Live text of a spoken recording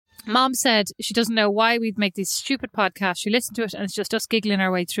Mom said she doesn't know why we'd make these stupid podcasts. She listened to it and it's just us giggling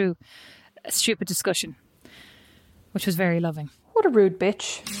our way through a stupid discussion, which was very loving. What a rude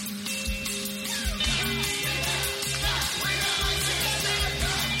bitch.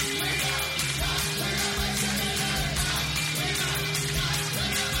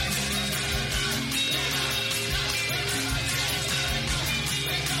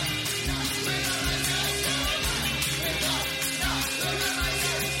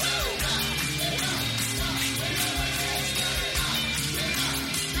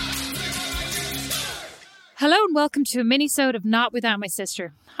 Hello and welcome to a Minisode of Not Without My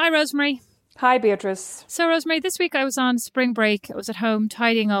Sister. Hi, Rosemary. Hi, Beatrice. So, Rosemary, this week I was on spring break. I was at home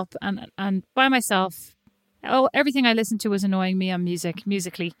tidying up and by myself. Oh, everything I listened to was annoying me on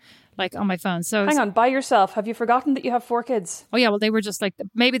musically, like on my phone. So hang on, by yourself. Have you forgotten that you have 4 kids? Oh yeah, well they were just like,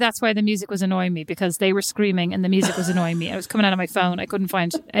 maybe that's why the music was annoying me, because they were screaming and the music was annoying me. I was coming out of my phone. I couldn't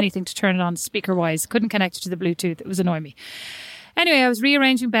find anything to turn it on speaker wise. Couldn't connect it to the Bluetooth. It was annoying me. Anyway, I was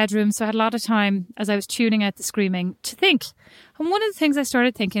rearranging bedrooms, so I had a lot of time as I was tuning out the screaming to think. And one of the things I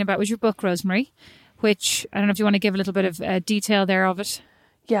started thinking about was your book, Rosemary, which I don't know if you want to give a little bit of detail there of it.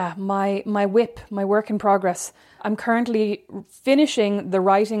 Yeah, my WIP, my work in progress. I'm currently finishing the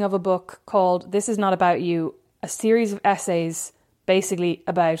writing of a book called This Is Not About You, a series of essays basically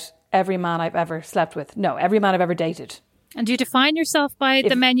about every man I've ever slept with. No, every man I've ever dated. And do you define yourself by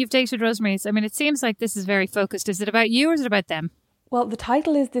the men you've dated, Rosemary? I mean, it seems like this is very focused. Is it about you or is it about them? Well, the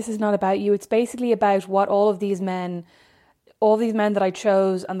title is This Is Not About You. It's basically about what all these men that I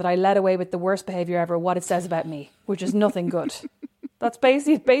chose and that I led away with the worst behaviour ever, what it says about me, which is nothing good. That's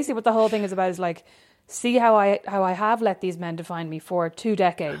basically what the whole thing is about, is like, see how I have let these men define me for 2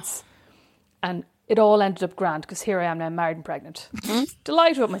 decades. And it all ended up grand, because here I am now, married and pregnant.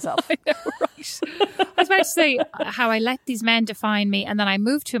 Delighted with myself. I know, right? I was about to say how I let these men define me, and then I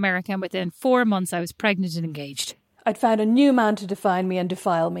moved to America, and within 4 months I was pregnant and engaged. I'd found a new man to define me and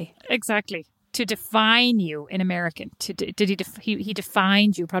defile me. Exactly. To define you in American. He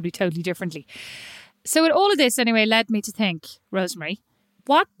defined you probably totally differently. So with all of this anyway led me to think, Rosemary,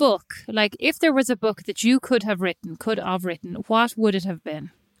 what book, like if there was a book that you could have written, what would it have been?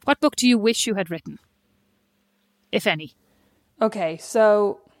 What book do you wish you had written, if any? Okay,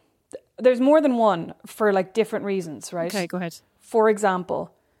 so there's more than one for like different reasons, right? Okay, go ahead. For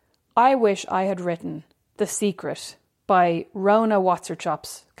example, I wish I had written The Secret by Rona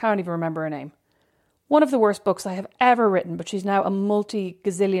What's-Her-Chops. Can't even remember her name. One of the worst books I have ever written, but she's now a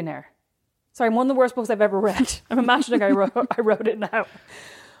multi-gazillionaire. Sorry, one of the worst books I've ever read. I'm imagining I wrote it now.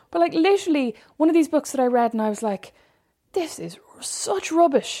 But like literally one of these books that I read and I was like, this is such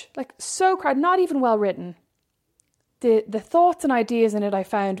rubbish. Like so crap, not even well written. The thoughts and ideas in it I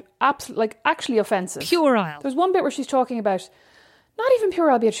found actually offensive. Puerile. There's one bit where she's talking about, not even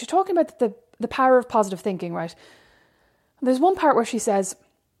puerile, but she's talking about the power of positive thinking, right? There's one part where she says,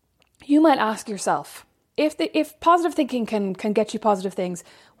 you might ask yourself, if positive thinking can get you positive things,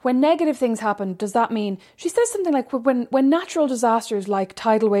 when negative things happen, does that mean... She says something like, when natural disasters like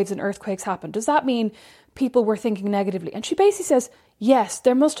tidal waves and earthquakes happen, does that mean people were thinking negatively? And she basically says, yes,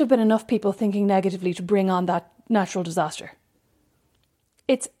 there must have been enough people thinking negatively to bring on that natural disaster.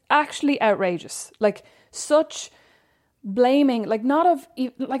 It's actually outrageous. Like, such blaming, like not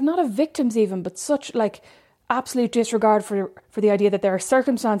of victims even, but such like absolute disregard for the idea that there are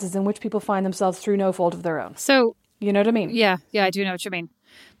circumstances in which people find themselves through no fault of their own. So, you know what I mean? Yeah, I do know what you mean.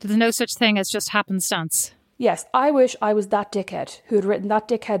 There's no such thing as just happenstance. Yes, I wish I was that dickhead who had written that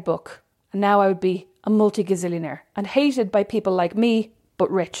dickhead book, and now I would be a multi-gazillionaire and hated by people like me,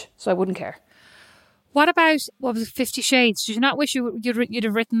 but rich, so I wouldn't care. What about, 50 Shades? Did you not wish you'd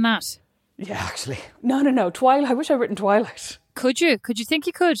have written that? Yeah, actually. No. Twilight. I wish I'd written Twilight. Could you? Could you think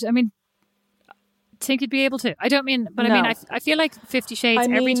you could? I mean, think you'd be able to? I don't mean, but no. I mean, I feel like 50 Shades,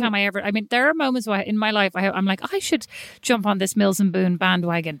 every time there are moments where in my life I'm like, I should jump on this Mills and Boon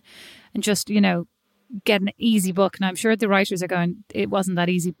bandwagon and just, get an easy book. And I'm sure the writers are going, it wasn't that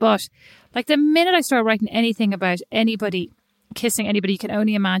easy. But like the minute I start writing anything about anybody kissing anybody, you can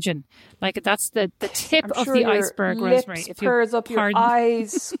only imagine. Like that's the tip of the iceberg, Rosemary. If purrs up, your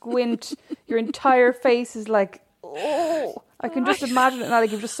eyes squint, your entire face is like, oh, I can just imagine it now,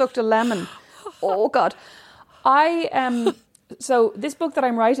 like you've just sucked a lemon. Oh God. So this book that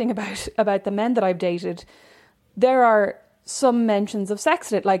I'm writing about the men that I've dated, there are some mentions of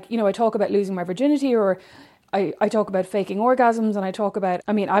sex in it. Like, I talk about losing my virginity, or I talk about faking orgasms, and I talk about,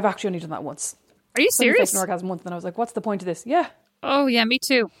 I've actually only done that once. Are you serious? Faked an orgasm once, and I was like, what's the point of this? Yeah. Oh yeah, me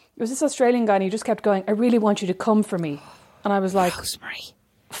too. It was this Australian guy and he just kept going, I really want you to come for me. And I was like, Rosemary.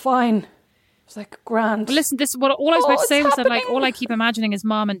 Fine. was like, grand. Well, listen, this is what all I was about to say was that, like, all I keep imagining is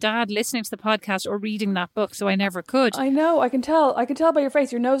mom and dad listening to the podcast or reading that book, so I never could. I know, I can tell by your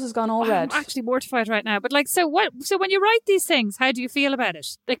face. Your nose has gone all red. I'm actually mortified right now. But like, so when you write these things, how do you feel about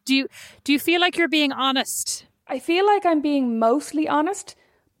it? Like, do you feel like you're being honest? I feel like I'm being mostly honest,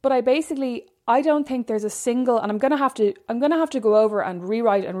 but I don't think there's a single, and I'm gonna have to go over and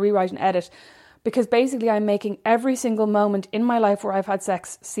rewrite and edit, because basically I'm making every single moment in my life where I've had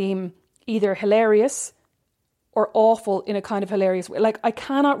sex seem either hilarious or awful in a kind of hilarious way. Like, I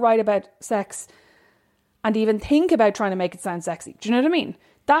cannot write about sex and even think about trying to make it sound sexy. Do you know what I mean?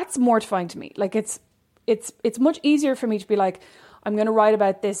 That's mortifying to me. Like, it's much easier for me to be like, I'm going to write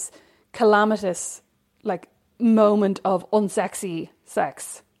about this calamitous, like, moment of unsexy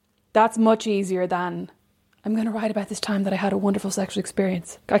sex. That's much easier than I'm going to write about this time that I had a wonderful sexual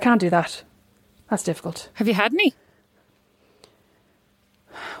experience. I can't do that. That's difficult. Have you had any?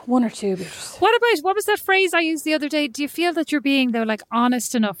 One or two. What was that phrase I used the other day? Do you feel that you're being, though, like,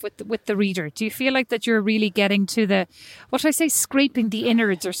 honest enough with the reader? Do you feel like that you're really getting to the, what should I say, scraping the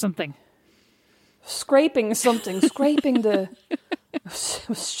innards or something? Scraping the... It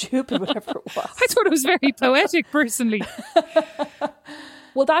was stupid, whatever it was. I thought it was very poetic, personally.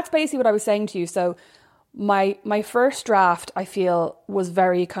 Well, that's basically what I was saying to you. So my first draft, I feel, was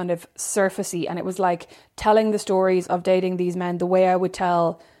very kind of surfacey, and it was like telling the stories of dating these men the way I would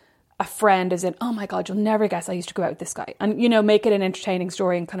tell a friend, as in, oh my God, you'll never guess I used to go out with this guy. And, you know, make it an entertaining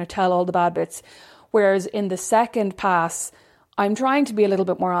story and kind of tell all the bad bits. Whereas in the second pass, I'm trying to be a little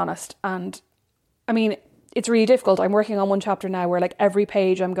bit more honest. And I mean, it's really difficult. I'm working on one chapter now where, like, every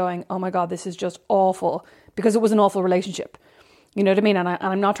page I'm going, oh my God, this is just awful, because it was an awful relationship. You know what I mean? And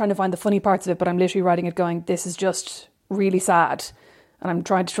I'm not trying to find the funny parts of it, but I'm literally writing it going, this is just really sad. And I'm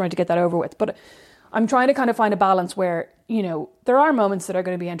trying to get that over with. But I'm trying to kind of find a balance where, you know, there are moments that are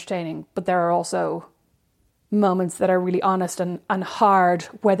going to be entertaining, but there are also moments that are really honest and hard,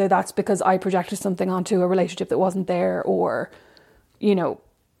 whether that's because I projected something onto a relationship that wasn't there, or, you know,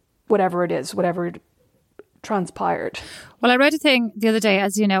 whatever it is, whatever transpired. Well, I read a thing the other day,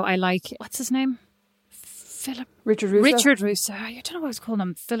 as you know, I like, what's his name? Richard Russo. I don't know what I was calling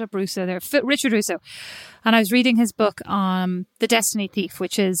him. Philip Russo there. Richard Russo. And I was reading his book on The Destiny Thief,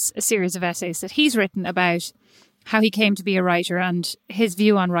 which is a series of essays that he's written about how he came to be a writer and his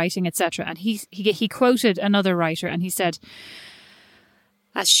view on writing, etc. And he quoted another writer, and he said,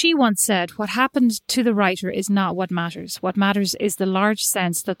 as she once said, what happened to the writer is not what matters. What matters is the large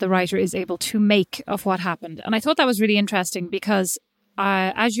sense that the writer is able to make of what happened. And I thought that was really interesting because,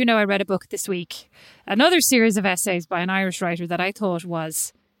 as you know, I read a book this week, another series of essays by an Irish writer that I thought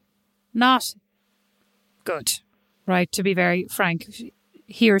was not good, right? To be very frank,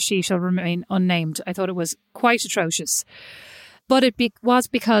 he or she shall remain unnamed. I thought it was quite atrocious. But it was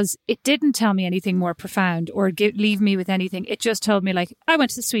because it didn't tell me anything more profound or leave me with anything. It just told me, like, I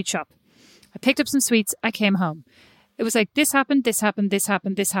went to the sweet shop. I picked up some sweets. I came home. It was like, this happened, this happened, this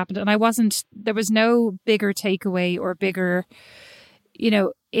happened, this happened. And there was no bigger takeaway or bigger, you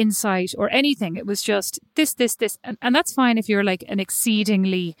know, insight or anything. It was just this. And that's fine if you're like an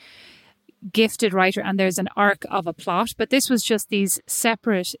exceedingly gifted writer and there's an arc of a plot, but this was just these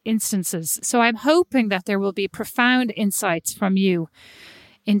separate instances. So I'm hoping that there will be profound insights from you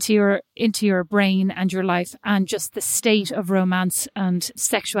into your brain and your life and just the state of romance and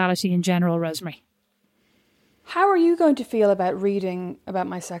sexuality in general, Rosemary. How are you going to feel about reading about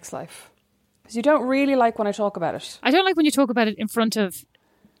my sex life? Because you don't really like when I talk about it. I don't like when you talk about it in front of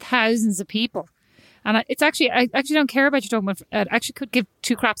thousands of people. And I actually don't care about you talking about. I actually could give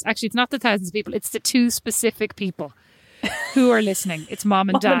two craps. Actually, it's not the thousands of people. It's the two specific people who are listening. It's mom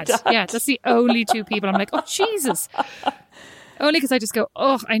and dad. Yeah, that's the only two people. I'm like, oh, Jesus. Only because I just go,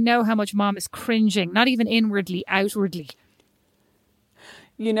 oh, I know how much mom is cringing. Not even inwardly, outwardly.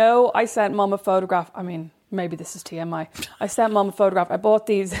 You know, I sent mom a photograph. I mean, maybe this is TMI. I sent mom a photograph. I bought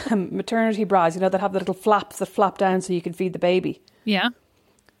these maternity bras, you know, that have the little flaps that flap down so you can feed the baby. Yeah.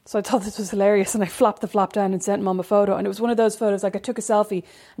 So I thought this was hilarious, and I flapped the flap down and sent mum a photo. And it was one of those photos, like I took a selfie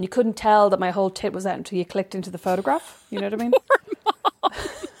and you couldn't tell that my whole tit was out until you clicked into the photograph. You know what I mean? Poor mom.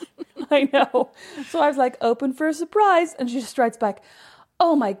 I know. So I was like, open for a surprise. And she just writes back,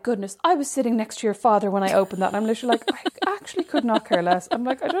 oh my goodness, I was sitting next to your father when I opened that. And I'm literally like, I actually could not care less. I'm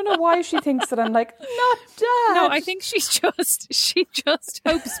like, I don't know why she thinks that I'm like, not dad. No, I think she just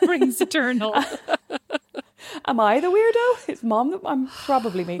hopes springs eternal. Am I the weirdo? It's mom. I'm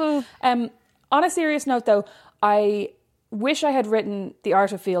probably me. On a serious note, though, I wish I had written The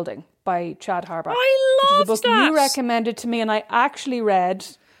Art of Fielding by Chad Harbach. I love which is a book you recommended to me, and I actually read,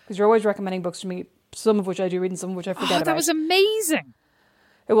 because you're always recommending books to me, some of which I do read and some of which I forget about. That was amazing.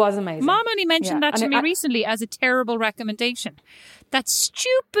 It was amazing. Mom only mentioned that to me recently as a terrible recommendation. That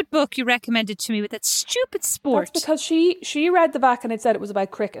stupid book you recommended to me with that stupid sport. That's because she read the back and it said it was about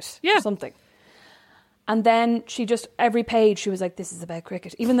cricket or something. And then she just, every page, she was like, this is about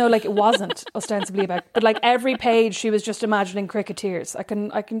cricket. Even though, like, it wasn't ostensibly about, but like every page she was just imagining cricketers. I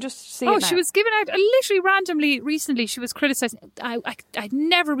can just see it now. She was giving out, literally randomly, recently, she was criticising, I'd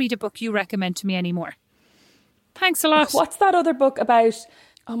never read a book you recommend to me anymore. Thanks a lot. What's that other book about?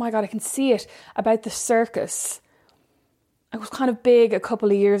 Oh my God, I can see it. About the circus. It was kind of big a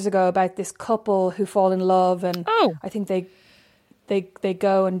couple of years ago about this couple who fall in love and I think they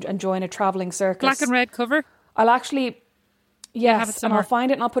go and join a travelling circus. Black and red cover? I'll actually, yes, and I'll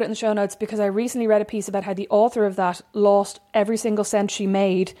find it and I'll put it in the show notes because I recently read a piece about how the author of that lost every single cent she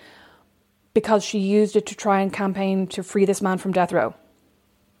made because she used it to try and campaign to free this man from death row.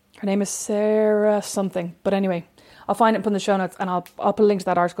 Her name is Sarah something. But anyway, I'll find it and put in the show notes and I'll put a link to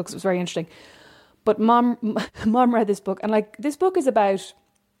that article because it was very interesting. But mom read this book and like this book is about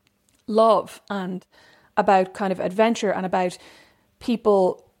love and about kind of adventure and about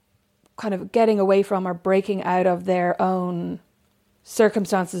people kind of getting away from or breaking out of their own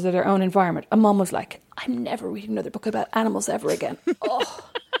circumstances or their own environment. And Mum was like, I'm never reading another book about animals ever again. Oh,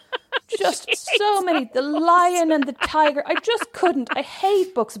 just so many. The lion and the tiger. I just couldn't. I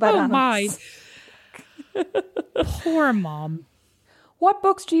hate books about animals. My. Poor Mom. What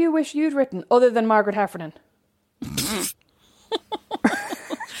books do you wish you'd written other than Margaret Heffernan?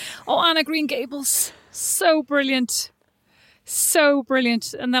 Anna Green Gables. So brilliant. So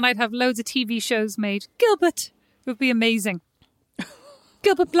brilliant. And then I'd have loads of TV shows made. Gilbert would be amazing.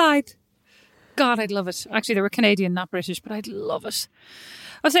 Gilbert Blythe. God, I'd love it. Actually, they were Canadian, not British, but I'd love it.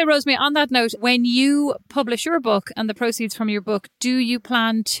 I'll say, Rosemary, on that note, when you publish your book and the proceeds from your book, do you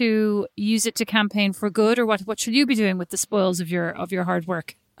plan to use it to campaign for good, or what should you be doing with the spoils of your hard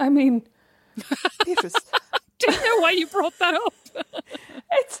work? I mean, Beatrice, do you know why you brought that up?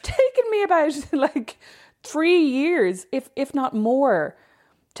 It's taken me about like 3 years, if not more,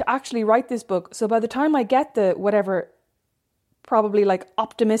 to actually write this book. So by the time I get the whatever, probably like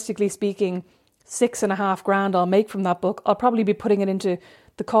optimistically speaking, $6,500 I'll make from that book, I'll probably be putting it into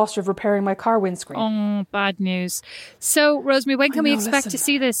the cost of repairing my car windscreen. Oh, bad news. So, Rosemary, when can we expect to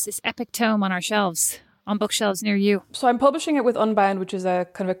see this epic tome on our shelves, on bookshelves near you? So I'm publishing it with Unbound, which is a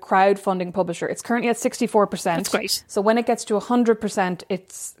kind of a crowdfunding publisher. It's currently at 64%. That's great. So when it gets to 100%,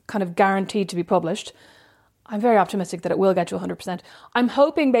 it's kind of guaranteed to be published. I'm very optimistic that it will get to 100%. I'm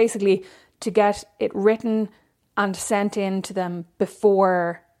hoping basically to get it written and sent in to them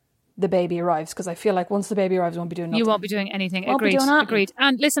before the baby arrives, because I feel like once the baby arrives, I won't be doing nothing. You won't be doing anything. Agreed.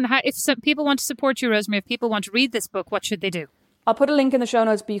 And listen, if some people want to support you, Rosemary, if people want to read this book, what should they do? I'll put a link in the show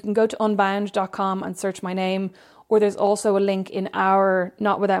notes, but you can go to unbound.com and search my name, or there's also a link in our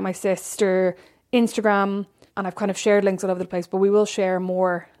Not Without My Sister Instagram, and I've kind of shared links all over the place, but we will share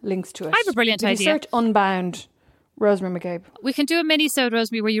more links to it. I have a brilliant idea. Search Unbound, Rosemary McCabe. We can do a mini-sode,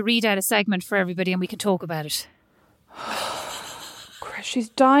 Rosemary, where you read out a segment for everybody and we can talk about it. She's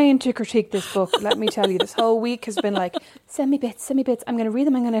dying to critique this book. Let me tell you, this whole week has been like, send me bits. I'm going to read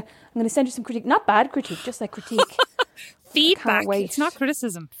them. I'm going to send you some critique. Not bad critique, just like critique. Feedback. It's not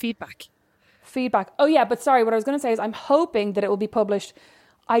criticism. Feedback. Oh yeah, but sorry, what I was going to say is I'm hoping that it will be published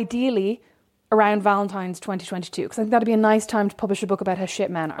ideally around Valentine's 2022, because I think that'd be a nice time to publish a book about how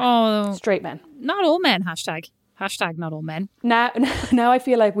shit men are. Oh, straight men. Not all men. Hashtag not all men. Now I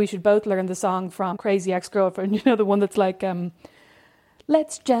feel like we should both learn the song from Crazy Ex-Girlfriend. You know, the one that's like,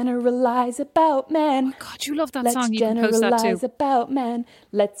 let's generalize about men. Oh God, you love that song. You can post that too. Let's generalize about men.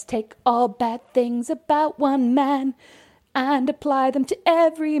 Let's take all bad things about one man and apply them to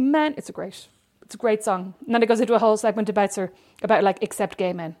every man. It's a great song. And then it goes into a whole segment about like, except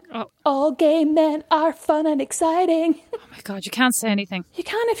gay men. Oh. All gay men are fun and exciting. Oh my God, you can't say anything. You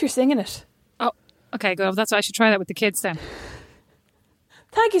can if you're singing it. Oh, okay, good. That's why I should try that with the kids then.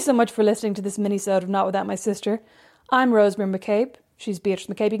 Thank you so much for listening to this mini-sode of Not Without My Sister. I'm Rosemary McCabe. She's Beatrice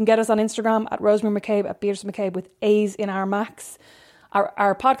McCabe. You can get us on Instagram at Rosemary McCabe, at Beatrice McCabe with A's in our max.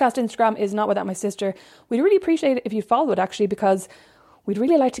 Our podcast Instagram is Not Without My Sister. We'd really appreciate it if you follow it, actually, because we'd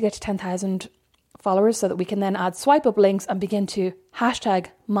really like to get to 10,000 followers so that we can then add swipe up links and begin to hashtag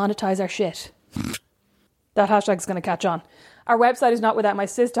monetize our shit. That hashtag's going to catch on. Our website is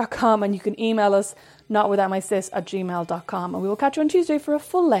notwithoutmysis.com, and you can email us notwithoutmysis@gmail.com, and we will catch you on Tuesday for a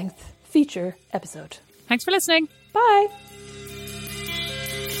full-length feature episode. Thanks for listening. Bye.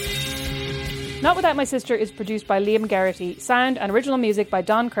 Not Without My Sister is produced by Liam Geraghty, sound and original music by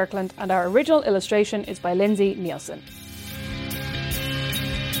Don Kirkland, and our original illustration is by Lindsay Nielsen.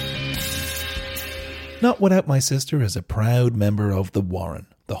 Not Without My Sister is a proud member of The Warren,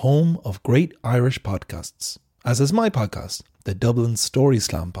 the home of great Irish podcasts, as is my podcast, the Dublin Story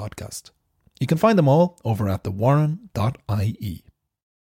Slam podcast. You can find them all over at thewarren.ie.